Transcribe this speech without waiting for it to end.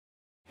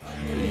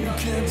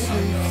can't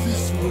take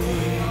this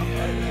away.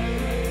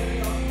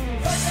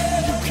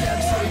 You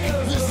can't take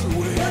this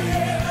away.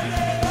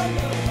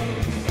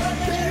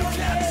 You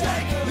can't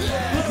take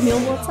this.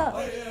 Camille, what's up?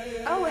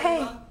 Oh,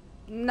 hey.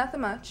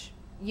 Nothing much.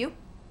 You?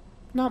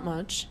 Not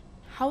much.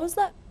 How was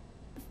that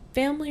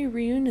family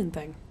reunion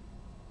thing?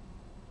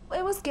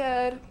 It was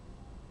good.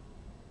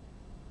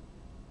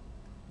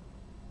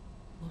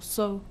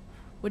 So,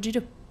 what'd you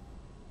do?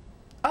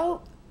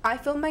 Oh, I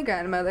filmed my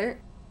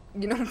grandmother.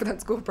 You know, for that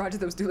school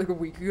project that was due like a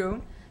week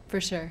ago. For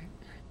sure.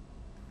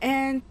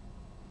 And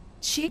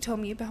she told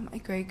me about my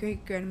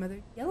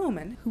great-great-grandmother,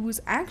 Yellowman, who was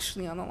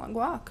actually on the Long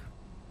Walk.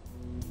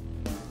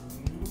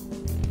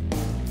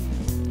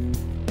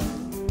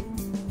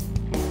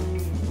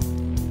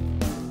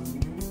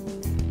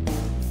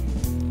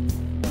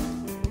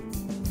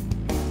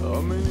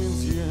 I'm an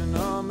Indian,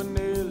 I'm an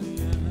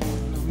alien,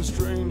 I'm a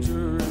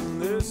stranger in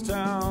this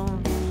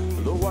town.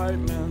 The white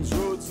man's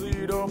roads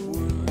lead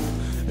upward,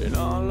 and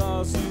all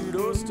I lead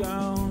us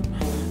down.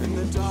 And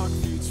the dark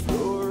beats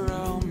flow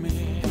around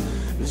me,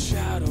 the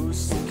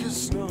shadows thick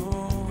as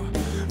snow.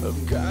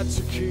 I've got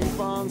to keep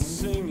on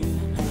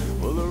singing,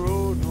 well the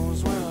road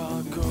knows where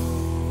I go.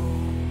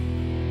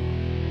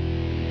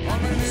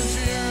 I'm an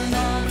Indian,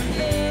 I'm an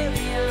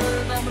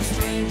alien, I'm a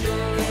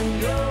stranger in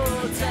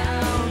your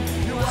town.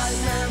 Your white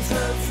man's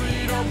roads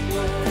lead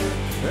upward,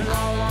 and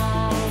all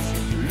ours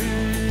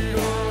lead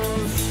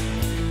us,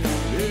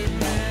 it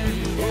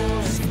lead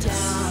us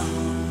down.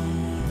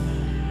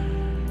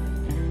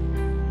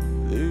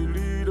 They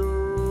lead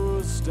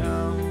us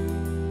down.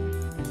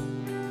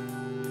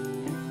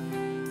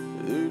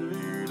 They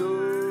lead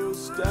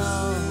us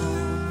down.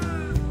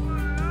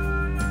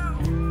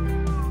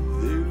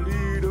 They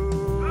lead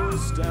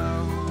us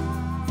down.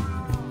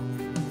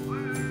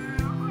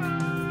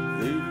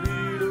 They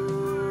lead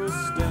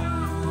us down.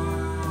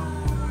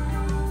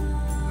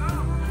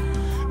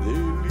 They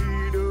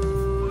lead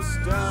us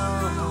down.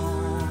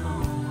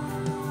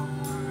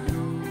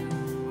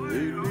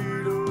 They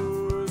lead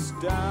us down. They lead us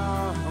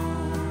down.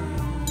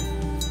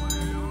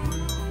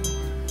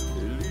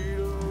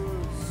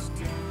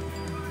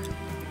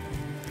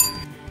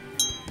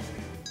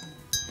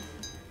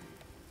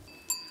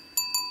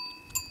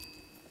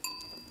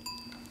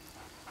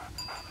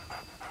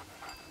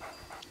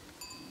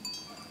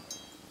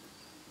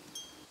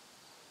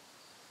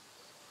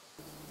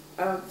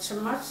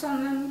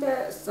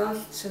 Чамасананда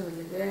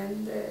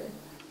салчулгэнде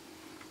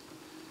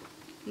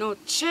no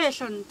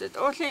chellondet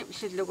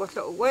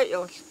ollimsillugolla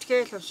uwayol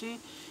tkeellosi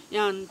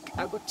yan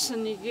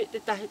agutsinigi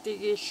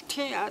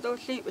tahtigilti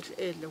adollimil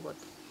eellugot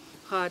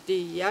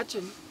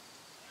haadiyatun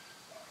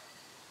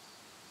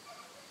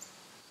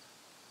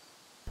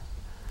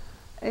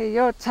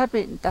yo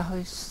tabin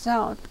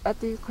tahoissaut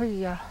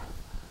atikuya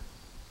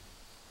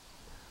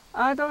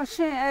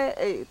adoshi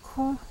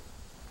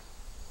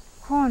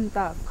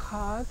konda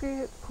kage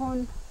kon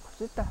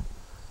kuta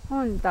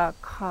konda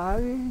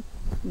kage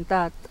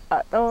dat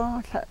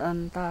ado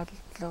dat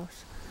los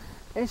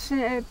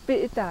ese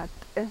pitat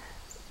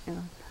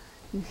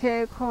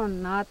he kon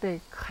nate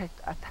khet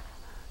ata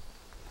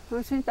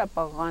nusinta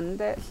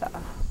pagande sa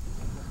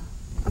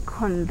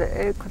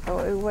konde koto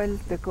ewel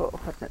te ko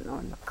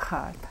hotanon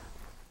khat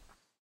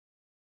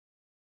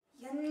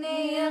yanne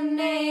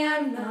yanne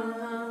yanna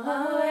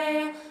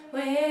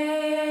we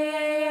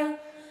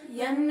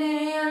yanne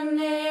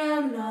yanne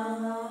yanna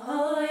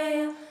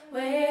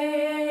we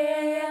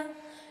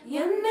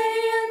yanne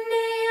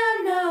yanne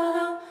yanna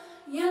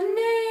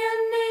yanne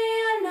yanne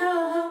yanna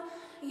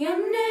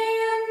yanne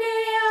yanne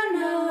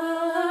yanna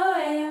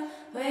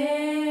we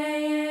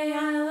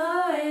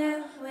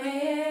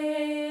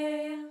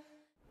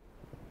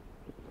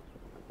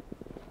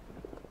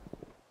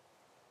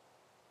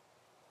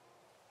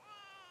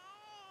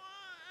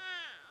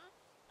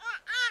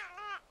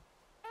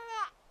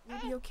You'll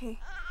be okay.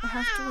 I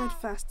have to ride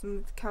fast and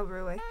let the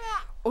cavalry away,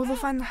 or they'll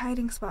find the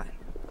hiding spot.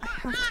 I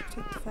have to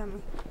protect the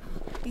family.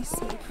 Be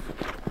safe.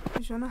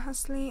 Hajona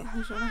Hasli,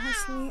 Hajona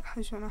Hasli,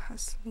 Hajona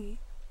Hasli.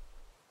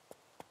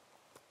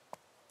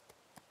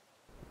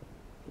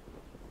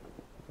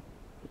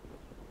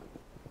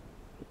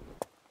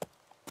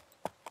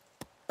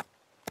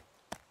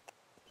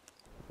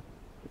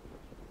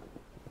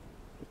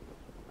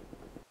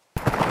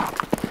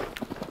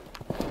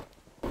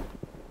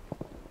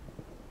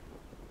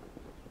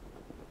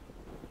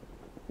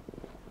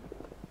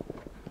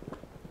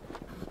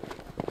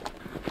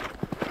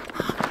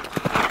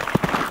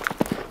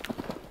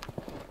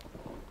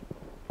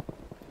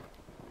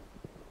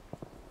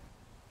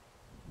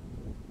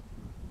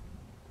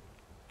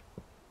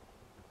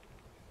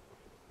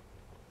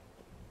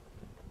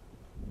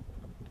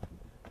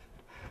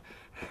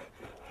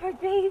 My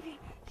baby,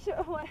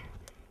 sure.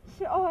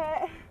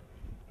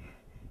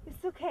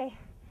 It's okay.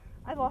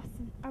 I lost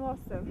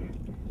him.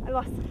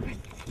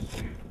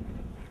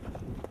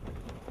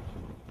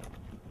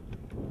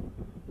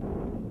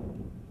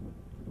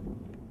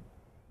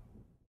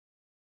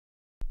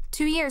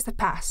 2 years have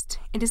passed.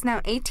 It is now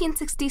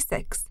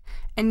 1866,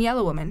 and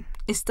Yellow Woman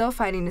is still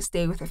fighting to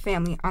stay with her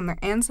family on their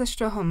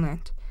ancestral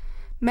homeland.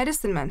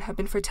 Medicine men have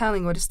been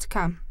foretelling what is to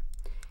come.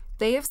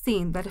 They have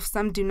seen that if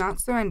some do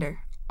not surrender,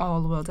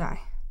 all will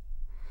die.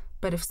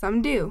 But if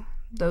some do,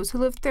 those who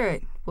live through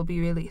it will be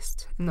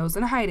released, and those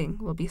in hiding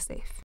will be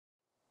safe.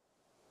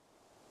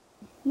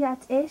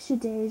 Yat e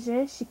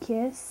shideja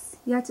shikis.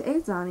 Yat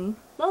e Zani.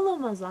 Lolo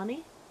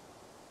Mazani.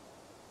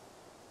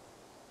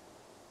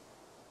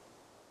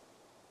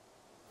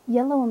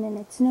 Yellow woman,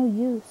 it's no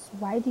use.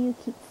 Why do you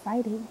keep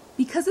fighting?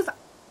 Because if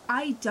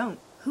I don't,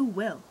 who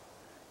will?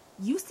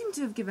 You seem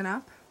to have given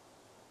up.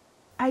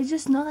 I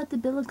just know that the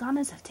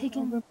Bilaganas have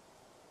taken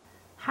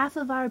half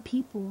of our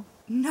people.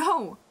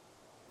 No!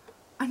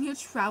 On your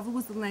travel,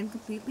 was the land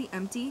completely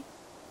empty?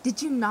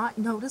 Did you not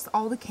notice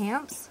all the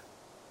camps?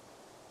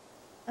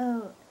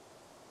 Oh,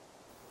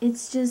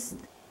 it's just,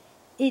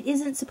 it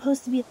isn't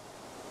supposed to be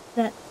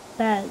that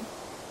bad.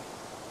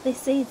 They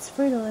say it's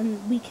fertile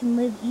and we can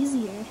live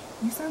easier.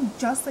 You sound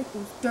just like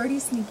those dirty,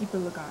 sneaky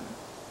Bilagana.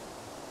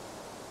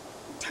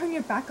 Turn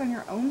your back on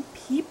your own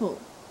people,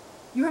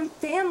 your own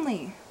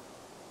family.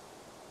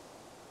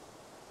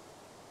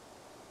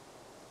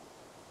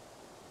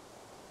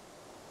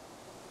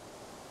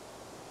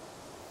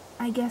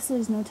 I guess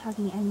there's no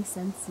talking any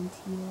sense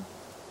into you.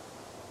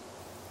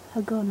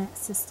 Hagonet,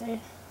 sister.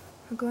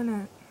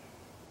 Hagonet.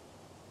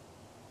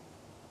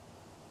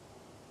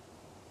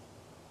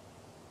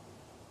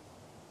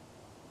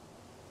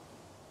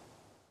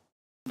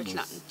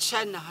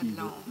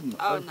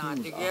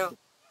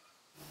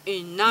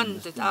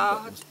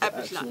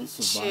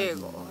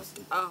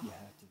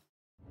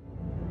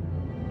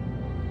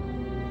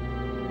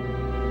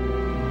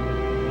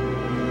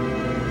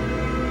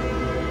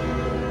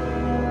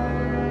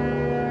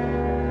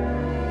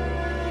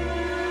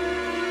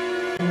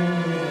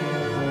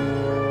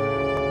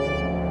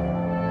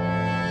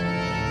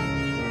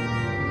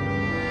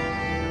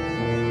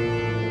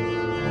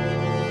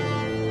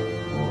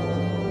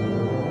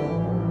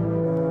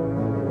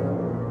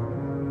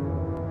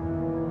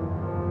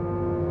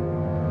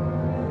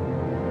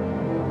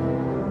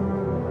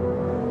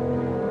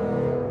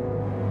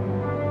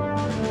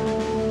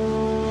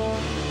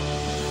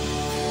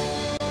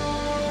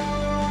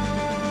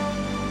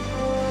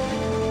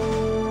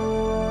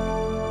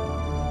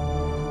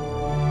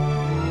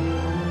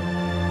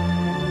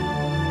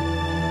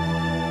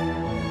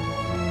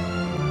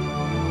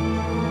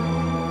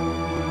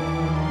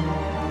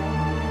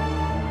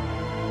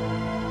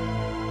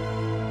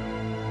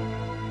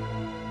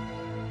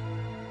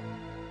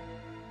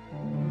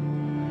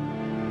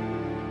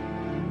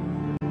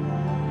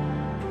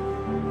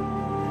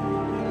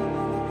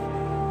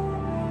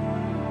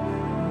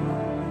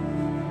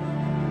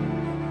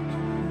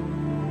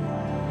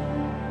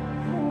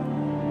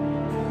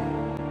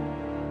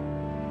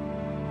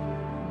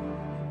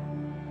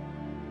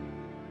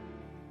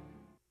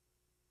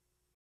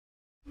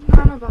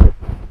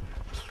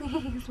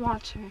 Please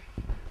watch her.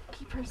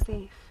 Keep her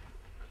safe.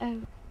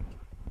 Oh,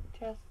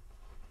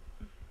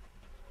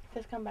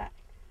 just come back.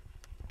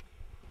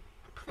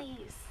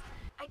 Please.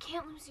 I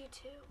can't lose you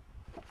too.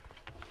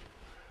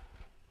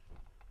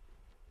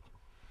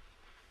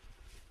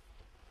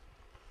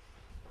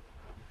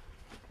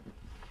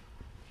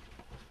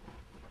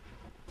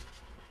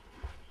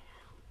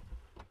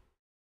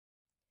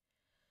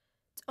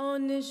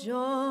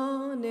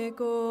 Onjone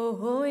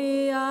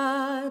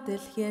hoia del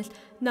hiel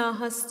na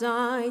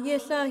hasta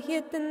yella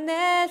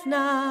hitnel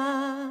na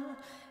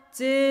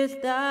til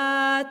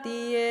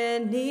die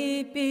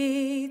ni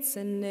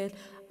bitsenel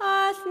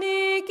al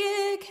ni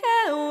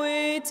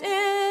gekewit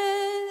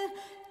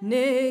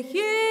ne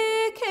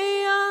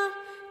hekea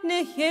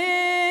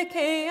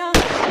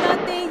na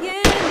die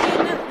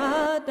ni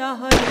hada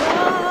ya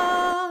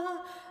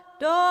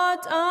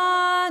dot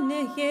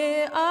ane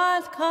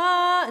al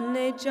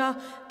kaneja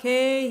ke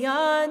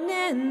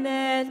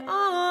yanenel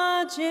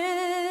aje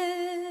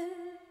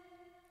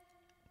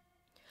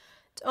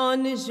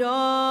ton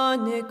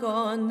jone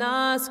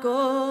konasko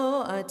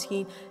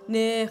atin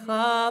ne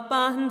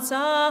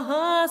khapansas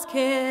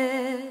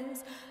kes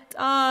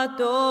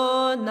tato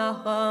na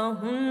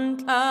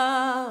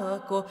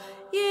huntako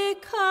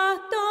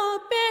yikato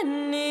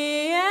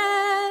benie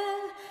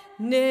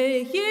ne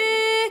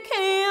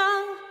yekea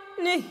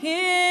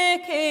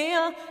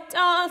Nehekea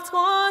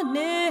taltwa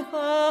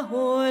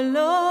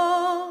nehaholo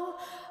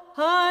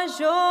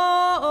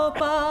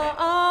hajoba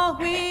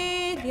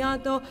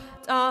awiliado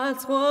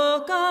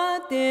taltwa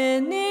kadenilzen.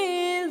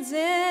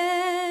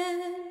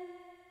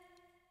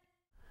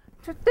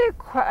 Tutti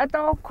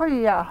kwado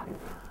kuya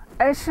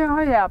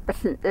eshoya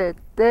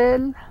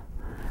del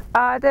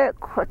ade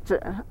kote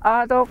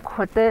ado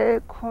kote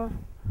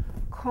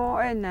ko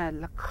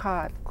enel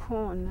khat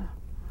kun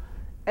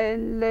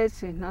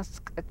Elesi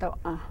nasketa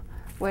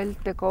wel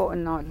te go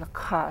no la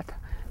khat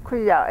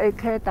kuya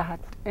eketa hat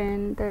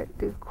ende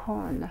de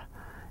kona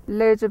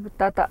leje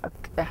tata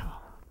ke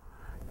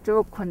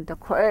jo kunta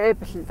ko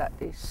ebelda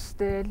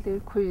isteli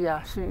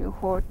kuya sin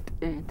hot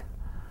end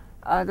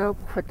ado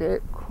kote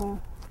ko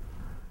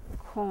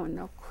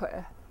kona ko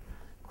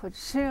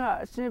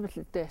singa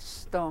sibel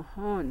testo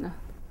hona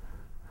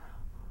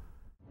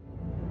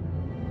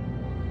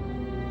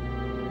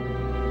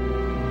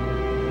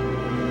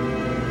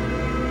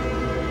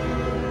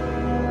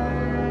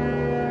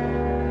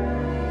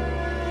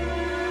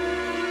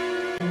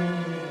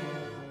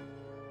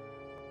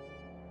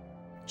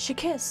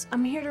Shakis,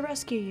 I'm here to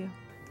rescue you.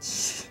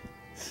 Shh.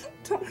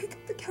 Don't wake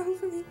up the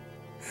cavalry.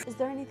 Is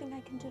there anything I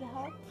can do to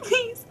help?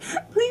 Please,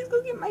 please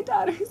go get my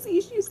daughter.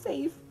 See she's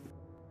safe.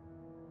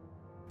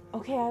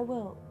 Okay, I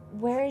will.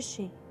 Where is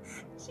she?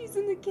 She's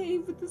in the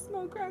cave with the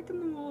small crack in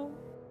the wall.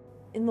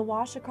 In the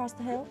wash across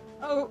the hill?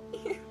 Oh,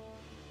 yeah.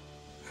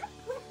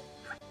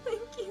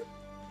 Thank you.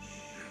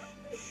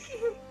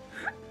 Thank you.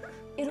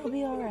 It'll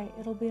be alright.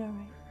 It'll be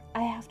alright.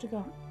 I have to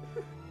go.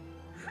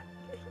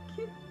 Thank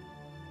you.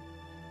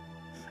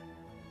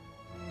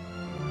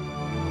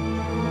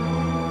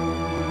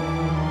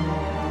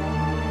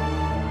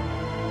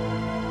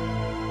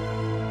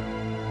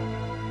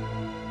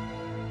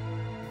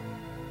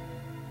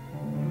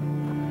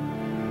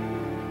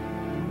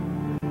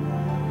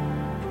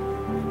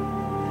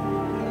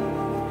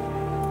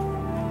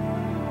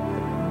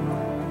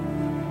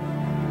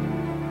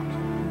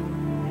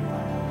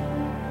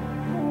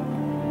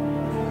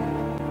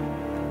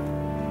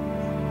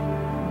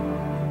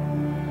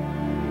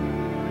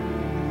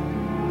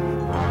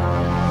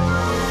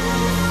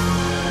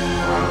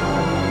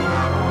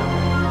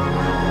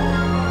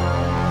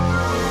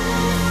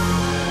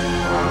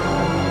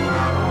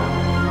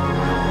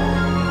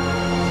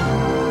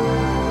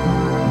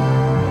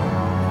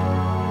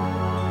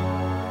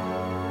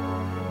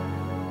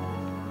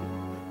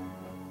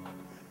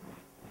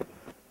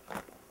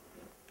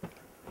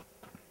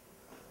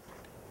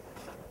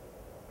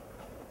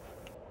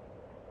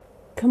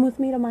 Come with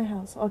me to my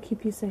house. I'll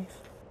keep you safe.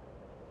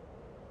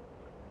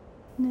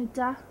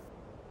 Nuda.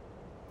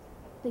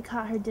 They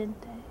caught her,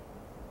 didn't they?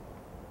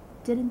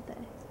 Didn't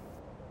they?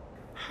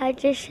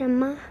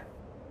 Hajashama.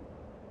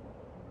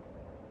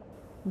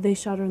 They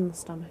shot her in the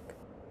stomach.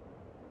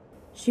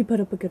 She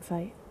put up a good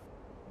fight.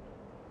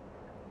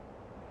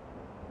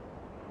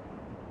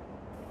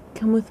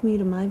 Come with me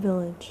to my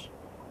village.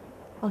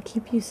 I'll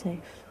keep you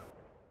safe.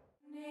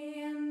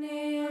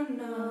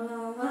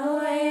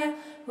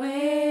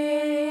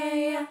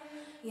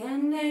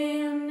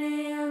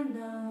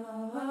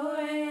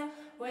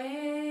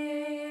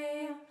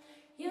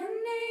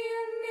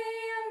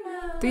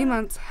 Three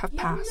months have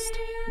passed.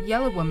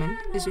 Yellow Woman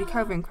is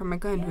recovering from a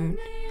gun wound.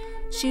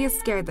 She is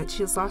scared that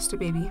she has lost her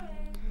baby,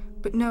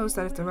 but knows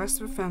that if the rest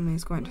of her family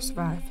is going to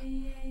survive,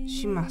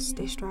 she must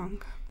stay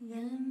strong.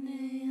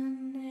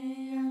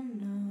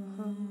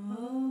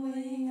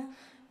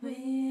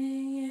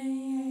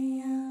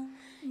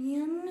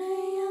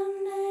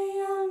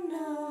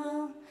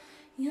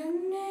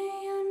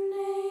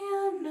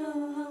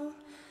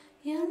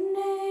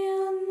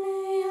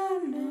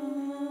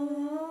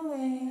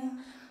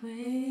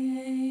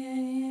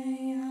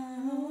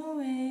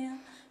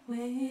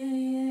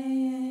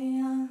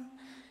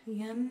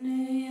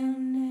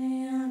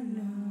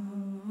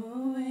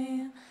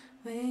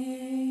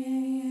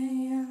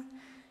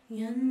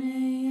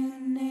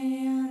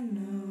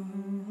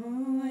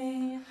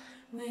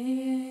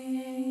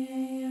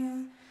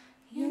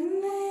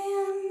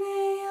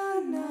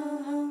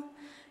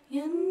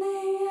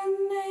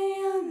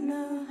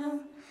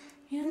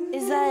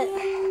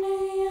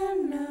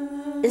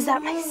 Is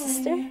that my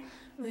sister?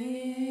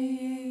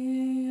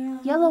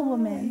 Yellow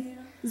Woman.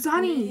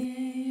 Zani!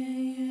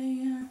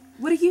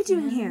 What are you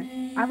doing here?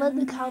 I led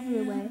the cavalry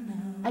away.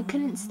 I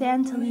couldn't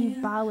stand to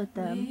leave Ba with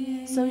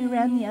them, so we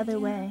ran the other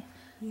way.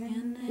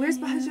 Where's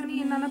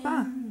Bahajoni and Nana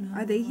Ba?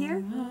 Are they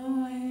here?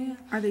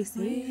 Are they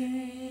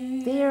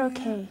safe? They are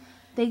okay.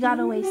 They got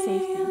away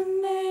safely.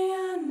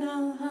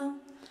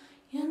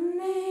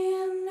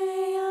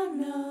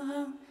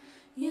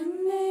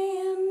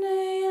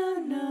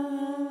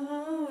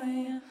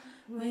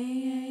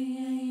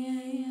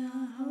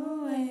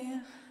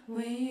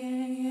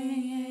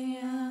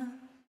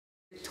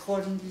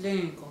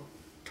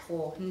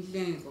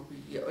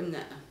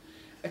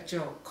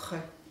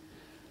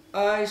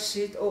 I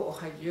sit o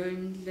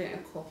hayun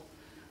leko.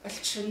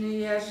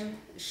 Alchaniar,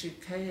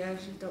 shikayar,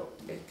 do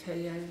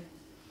ekayar.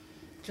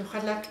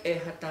 Johalak e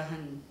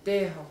hatahan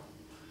deho.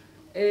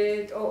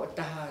 Ed o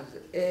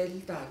tahaz el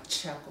da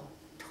chaco.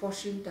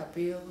 Toshin da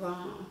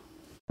biga.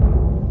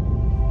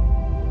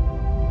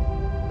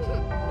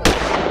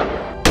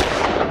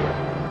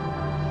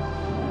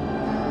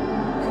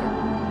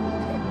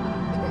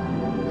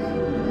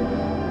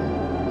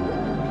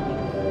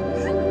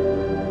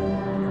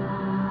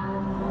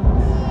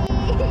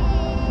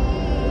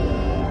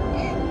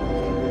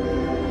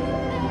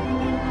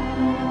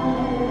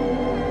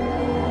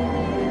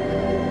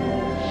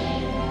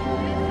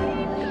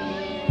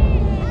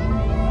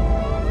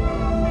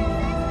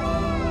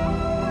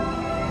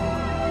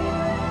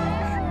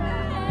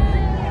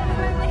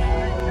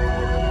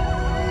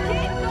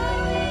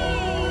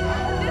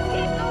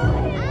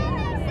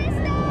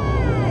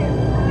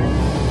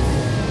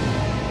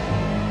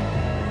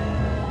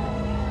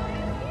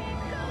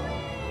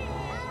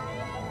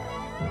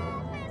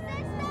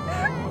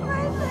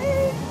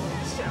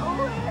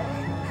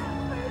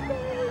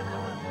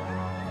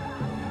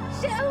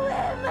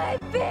 My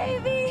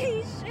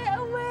baby!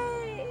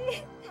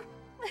 Away!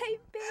 My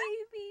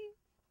baby!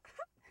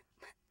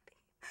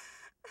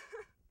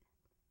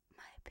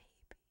 My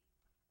baby.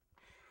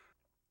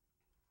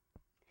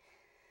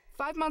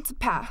 5 months have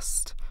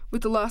passed,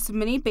 with the loss of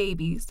many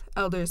babies,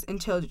 elders,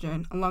 and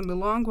children along the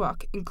Long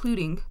Walk,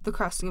 including the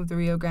crossing of the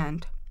Rio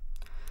Grande.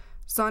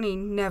 Zani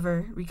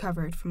never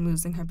recovered from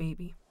losing her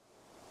baby.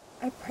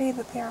 I pray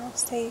that they are all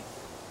safe.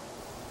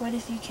 What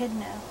if you could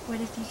know?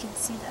 What if you could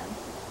see them?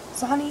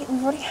 Zani,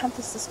 we've already had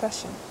this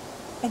discussion.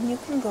 And you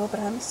can go,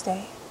 but I'm gonna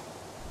stay.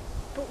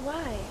 But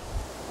why?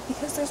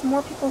 Because there's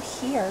more people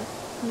here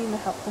who need the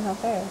help than out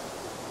there.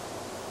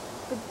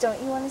 But don't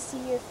you want to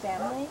see your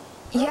family?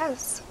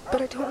 Yes,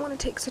 but I don't want to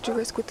take such a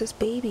risk with this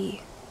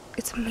baby.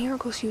 It's a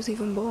miracle she was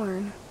even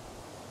born.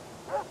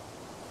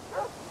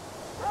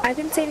 I've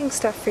been saving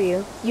stuff for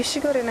you. You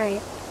should go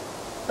tonight.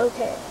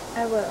 Okay,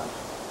 I will.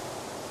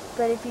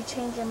 But if you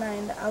change your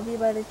mind, I'll be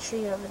by the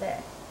tree over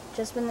there,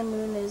 just when the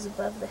moon is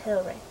above the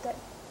hill right there.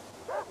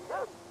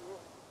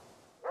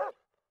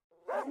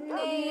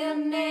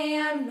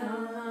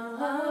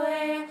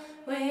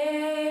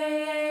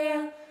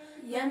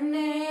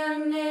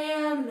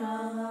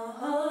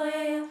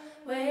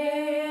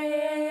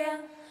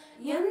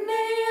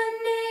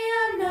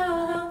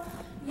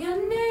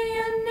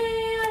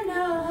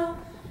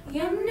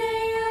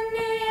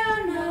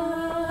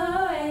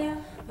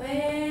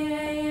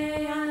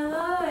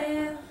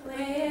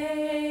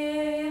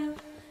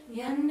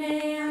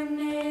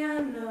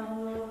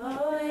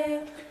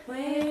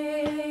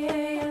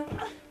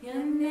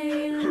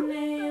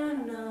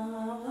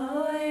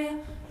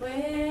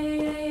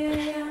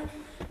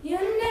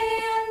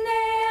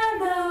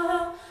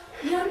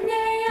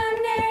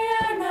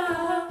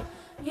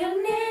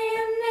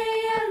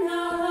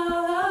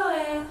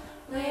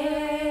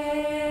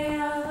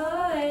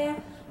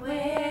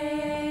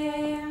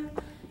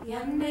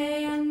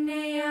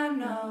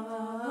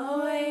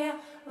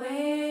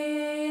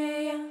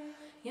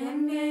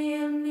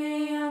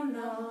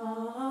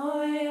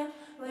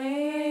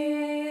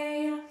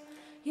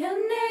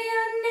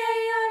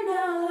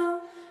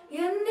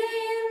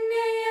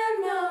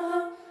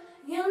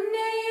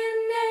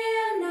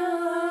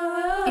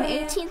 In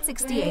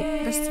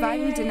 1868, the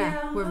surviving Dene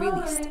were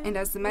released, and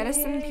as the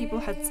medicine people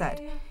had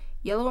said,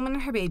 Yellow Woman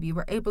and her baby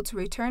were able to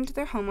return to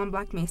their home on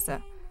Black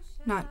Mesa,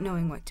 not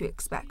knowing what to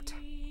expect.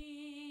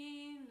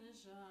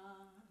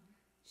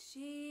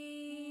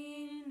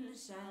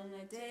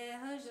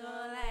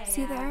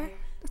 See there?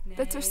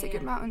 That's our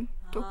sacred mountain,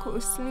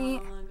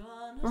 Doku-drama.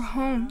 We're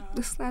home.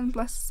 This land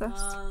blesses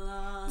us.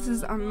 This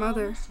is our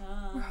mother.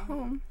 We're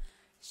home.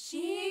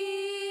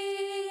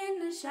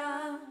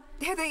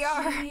 There they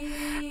are.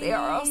 They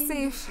are all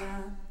safe.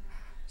 All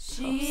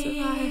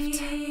survived.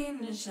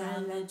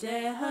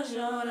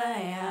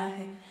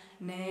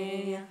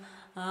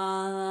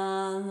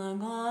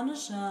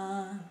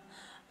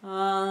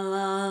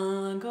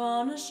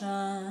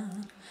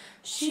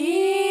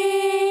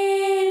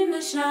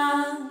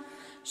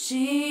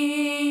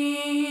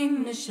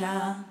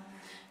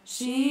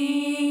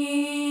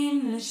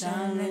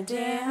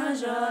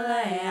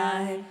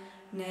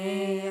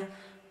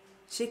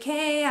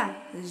 Shikeya,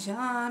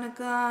 Jana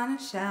gonna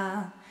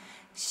shout.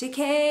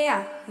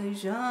 Shikeya,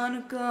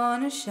 Jana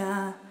gonna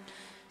shout.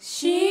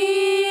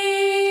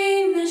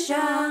 Sheen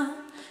shout,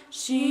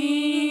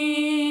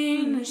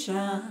 sheen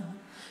shout,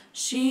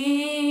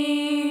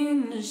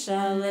 sheen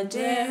shout. La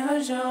deha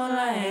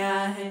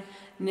jolaya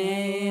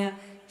ne.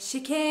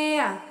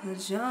 Shikeya,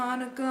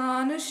 Jana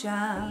gonna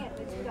shout.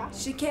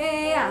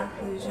 Shikeya,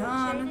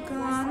 Jana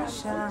gonna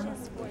shout.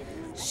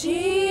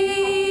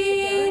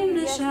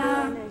 Sheen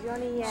shout,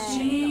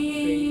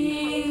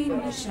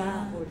 sheen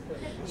shout,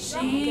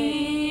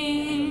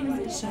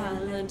 sheen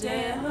shout. La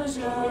deha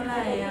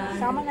jolaya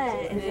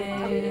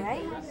ne.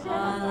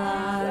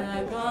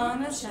 Allah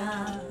gonna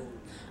shout,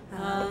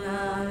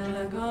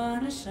 Allah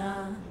gonna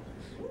shout.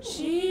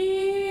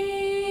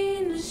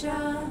 Sheen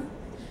shout,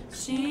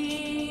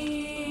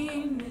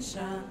 sheen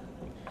shout,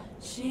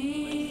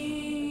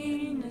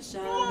 sheen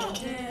shout. La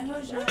deha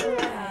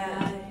jolaya.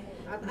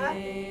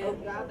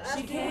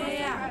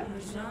 Shikeya,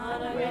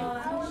 Jana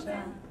gonna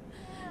shout.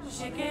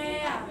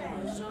 Shikeya,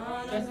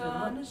 Jana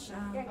gonna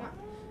shout.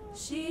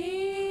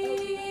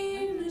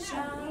 Sheen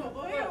shout,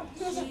 sheen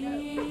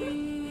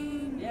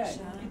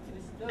shout,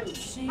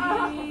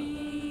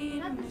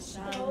 sheen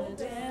shout. The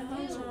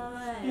devil's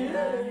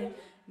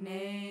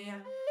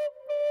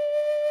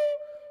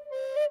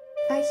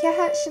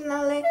Ayaha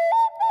Shanale,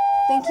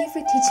 thank you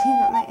for teaching me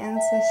about my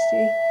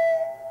ancestry.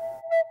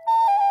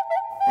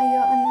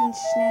 Ayo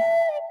Ananshne.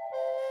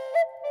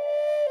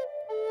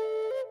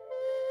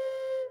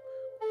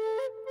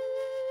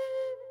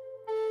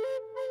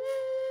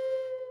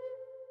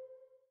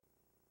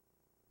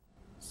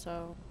 So,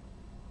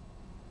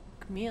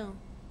 Camille,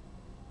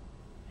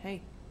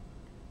 hey,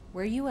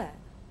 where you at?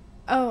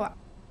 Oh,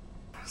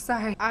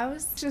 sorry. I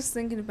was just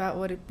thinking about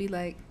what it'd be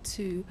like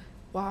to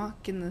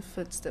walk in the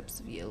footsteps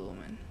of Yellow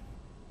Woman.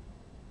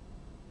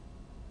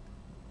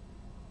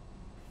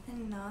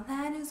 And all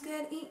that is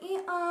good,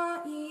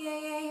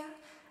 E-E-R-E-A-A.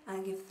 I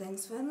give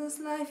thanks for this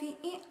life,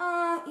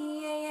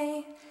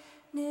 E-E-R-E-A-A.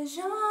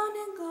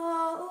 Nijane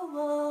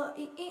go,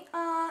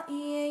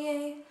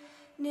 E-E-R-E-A-A.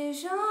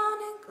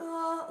 Nijane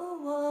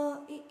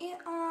go,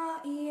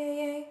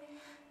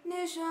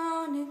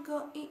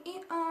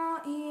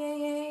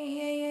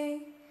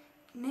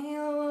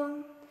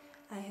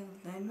 I have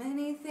learned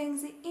many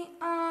things.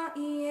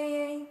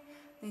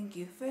 Thank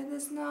you for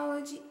this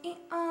knowledge.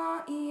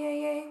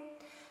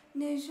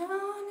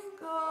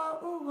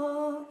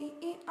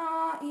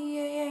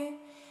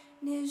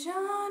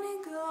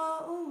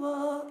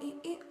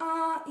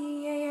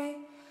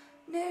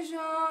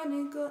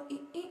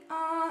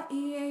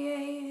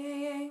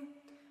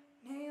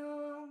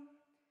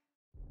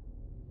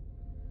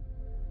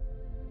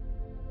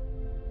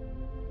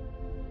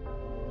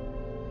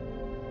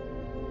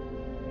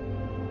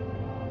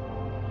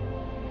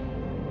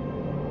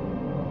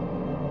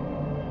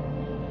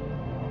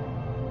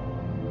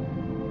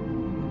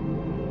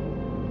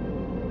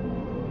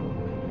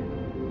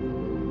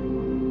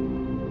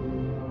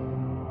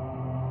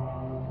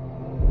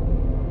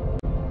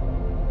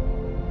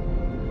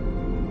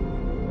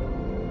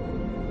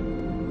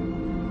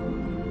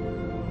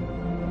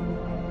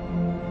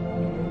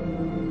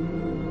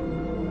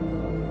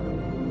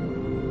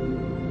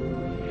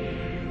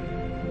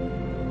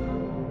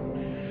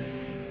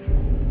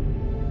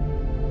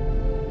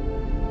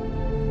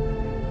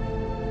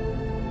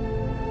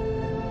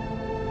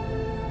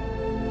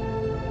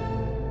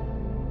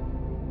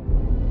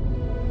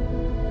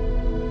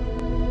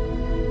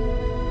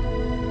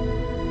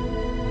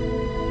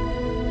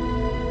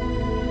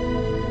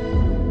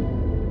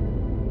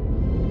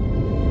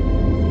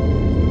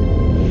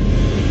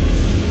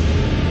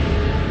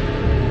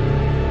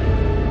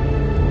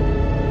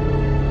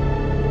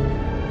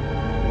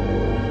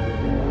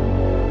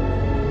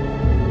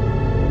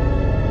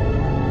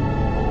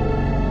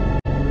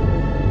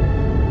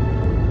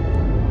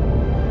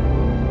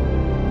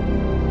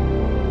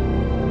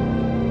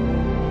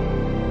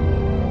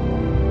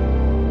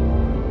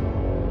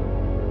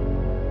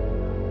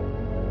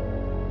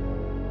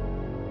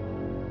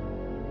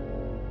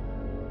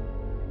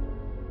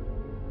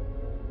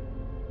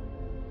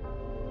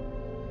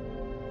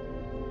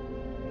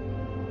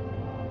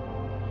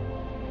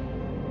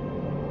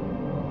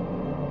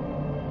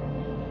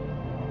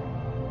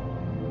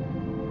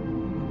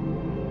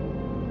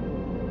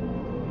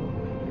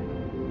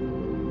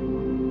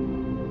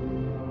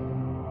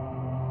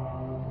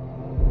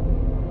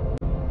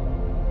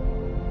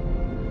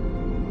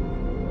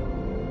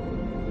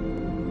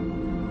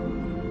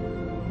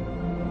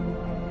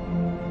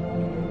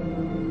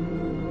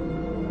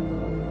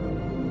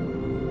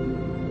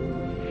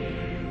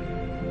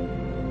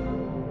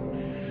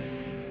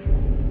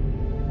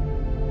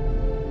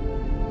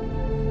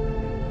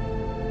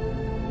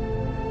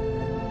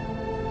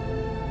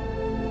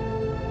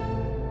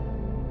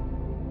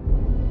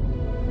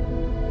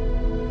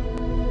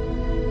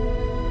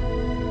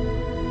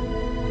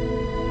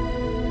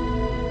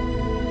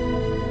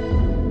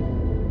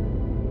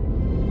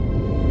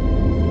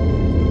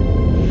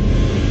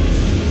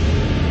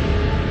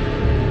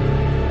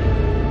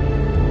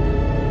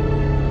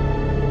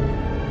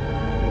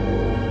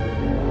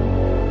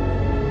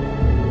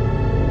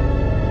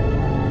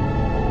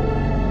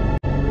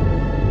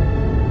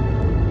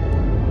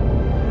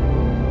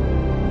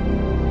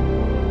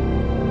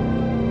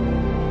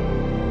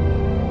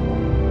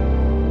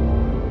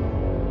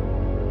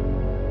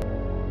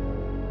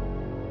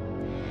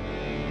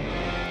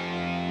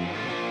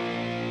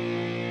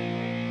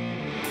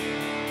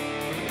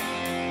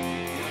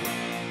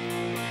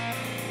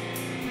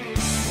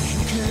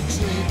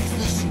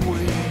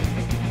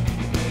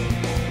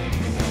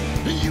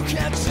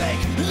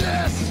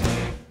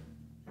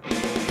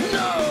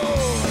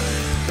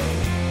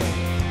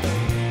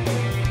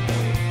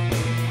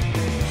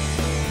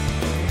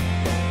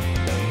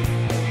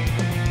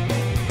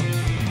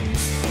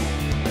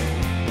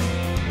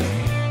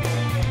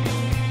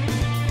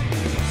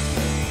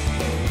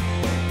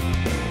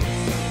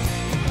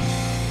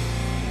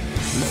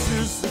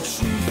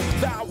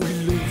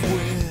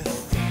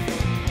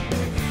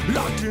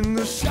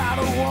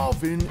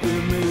 An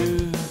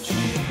image.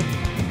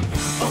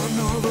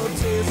 Another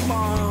day's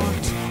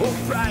marked, a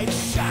bright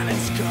shining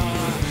scar.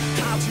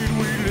 How did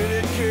we let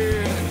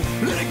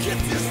it get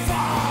this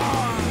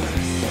far?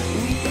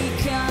 We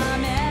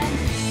come and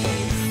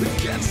plead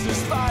against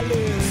this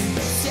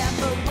violence, stand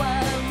for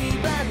what we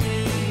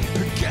believe,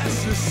 against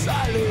this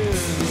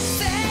silence.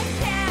 Say,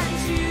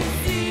 can't you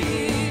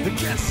see,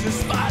 against this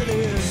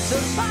violence, the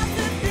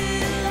possibility.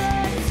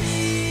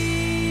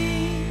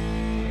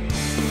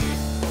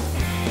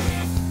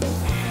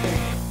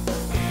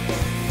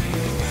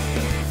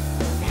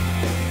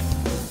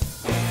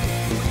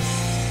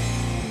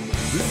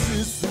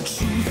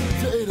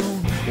 They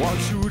don't want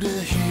you to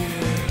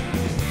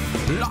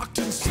hear. Locked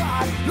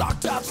inside,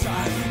 locked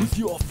outside with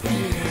your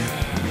fear.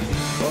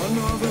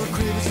 Another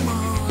grave is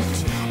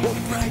marked, a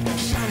bright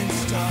shining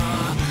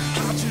star.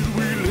 How did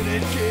we let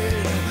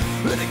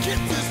it get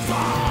this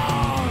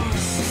far?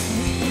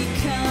 We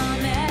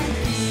come and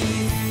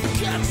plead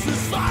against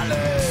this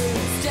violence,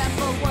 stand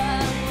for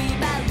what we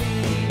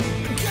believe,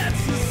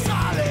 against this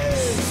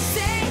silence.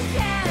 Say,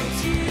 can't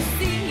you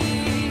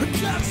see,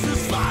 against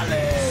this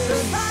violence, the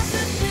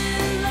possibility.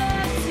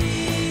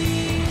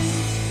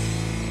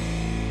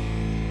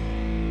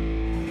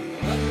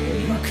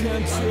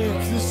 can't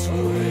take this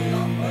away.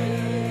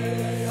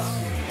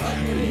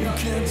 You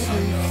can't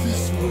take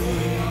this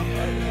away.